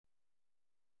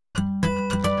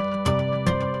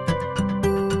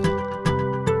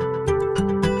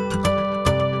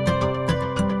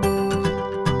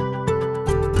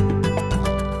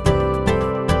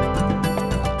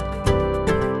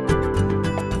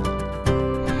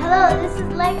Hello, this is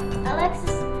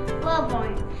Alexis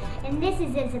Wellborns, and this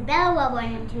is Isabella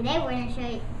Wellborn, and today we're going to show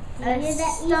you the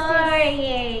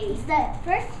story. It's the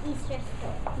first Easter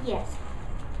story. Yes.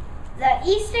 The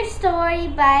Easter story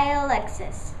by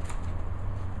Alexis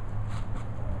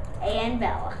and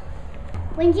Bella.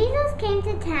 When Jesus came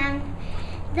to town,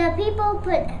 the people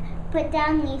put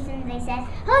down leaves and they said,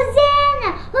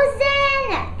 "Hosanna!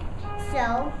 Hosanna!"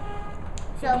 So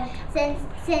since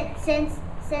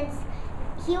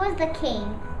he was the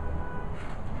king,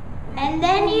 and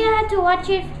then you had to watch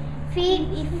your feet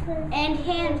and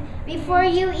hands before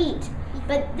you eat.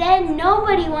 But then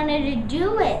nobody wanted to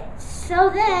do it. So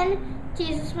then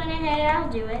Jesus went ahead, I'll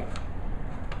do it.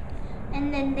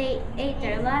 And then they ate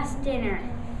their last dinner.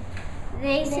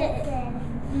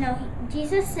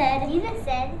 Jesus said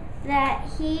that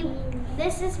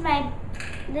this is my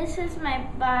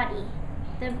body.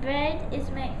 The bread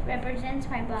represents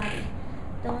my body.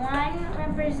 The wine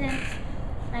represents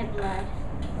my blood.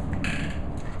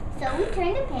 So we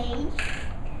turned the page.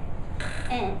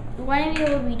 And one of you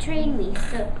will betray me.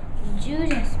 So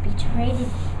Judas betrayed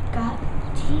God,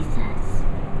 Jesus.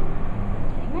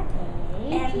 Turn the page.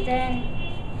 And then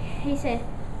he said,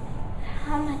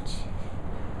 "How much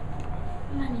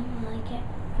money will I get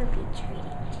for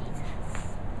betraying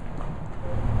Jesus?"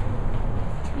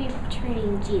 To be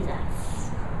betraying Jesus.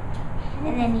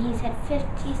 And then he said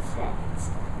 50 cents.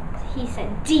 He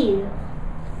said, "Deal."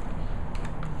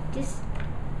 Just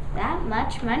that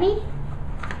much money?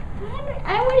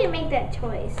 I wouldn't make that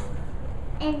choice.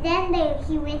 And then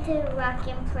he went to the rock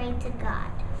and prayed to God,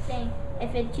 saying,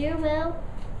 "If it's your will,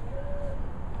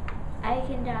 I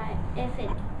can die.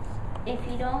 If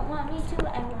you don't want me to,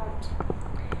 I won't."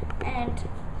 And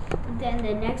then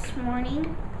the next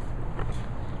morning,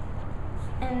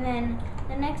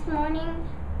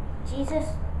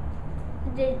 Jesus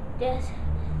did this.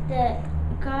 The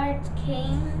guards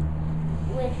came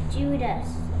with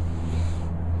Judas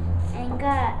and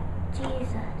got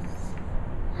Jesus.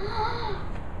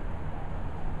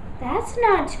 That's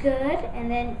not good. And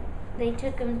then they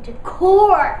took him to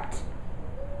court.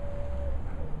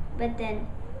 But then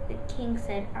the king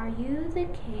said, "Are you the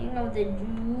king of the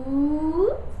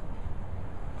Jews?"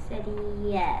 He said,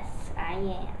 "Yes, I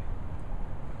am."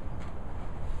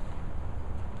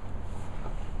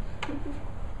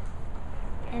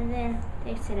 And then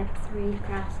they set up 3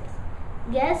 crosses.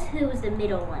 Guess who was the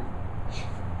middle one?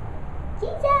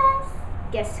 Jesus.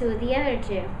 Guess who the other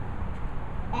 2?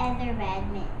 Other red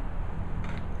men.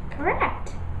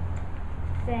 Correct.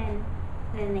 Then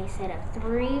they set up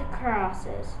 3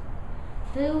 crosses.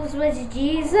 Whose was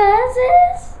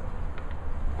Jesus's?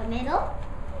 The middle?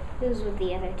 Whose were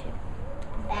the other 2?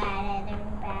 Bad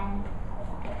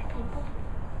people.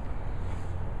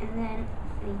 And then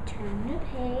they turned the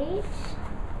page.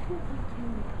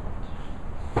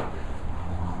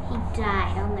 He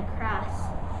died on the cross.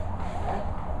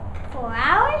 4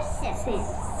 hours since.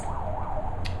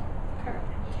 Perfect.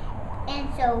 And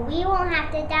so we won't have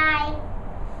to die.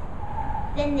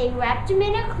 Then they wrapped him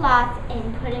in a cloth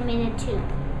and put him in a tomb.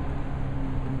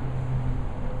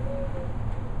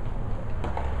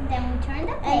 Then we turned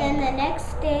the page. And then the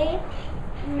next day,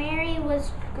 Mary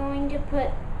was going to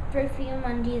put perfume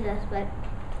on Jesus, but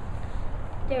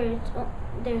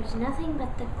there's nothing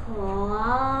but the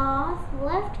cloth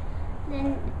left.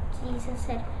 Then Jesus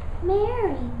said,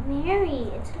 "Mary, Mary,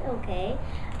 it's okay.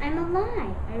 I'm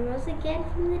alive. I rose again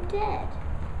from the dead."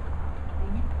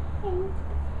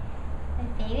 My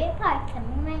favorite part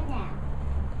coming right now.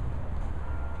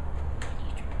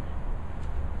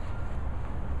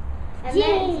 And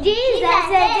then Jesus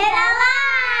is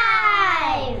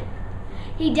alive!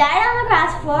 He died on the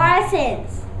cross for our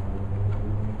sins.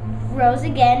 Rose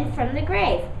again from the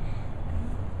grave.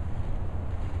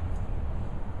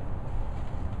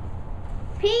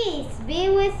 Peace be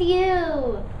with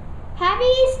you. Happy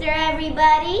Easter,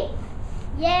 everybody.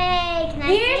 Yay!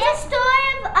 Here's the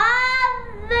story of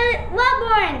the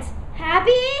Wellborns.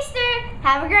 Happy Easter.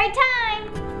 Have a great time.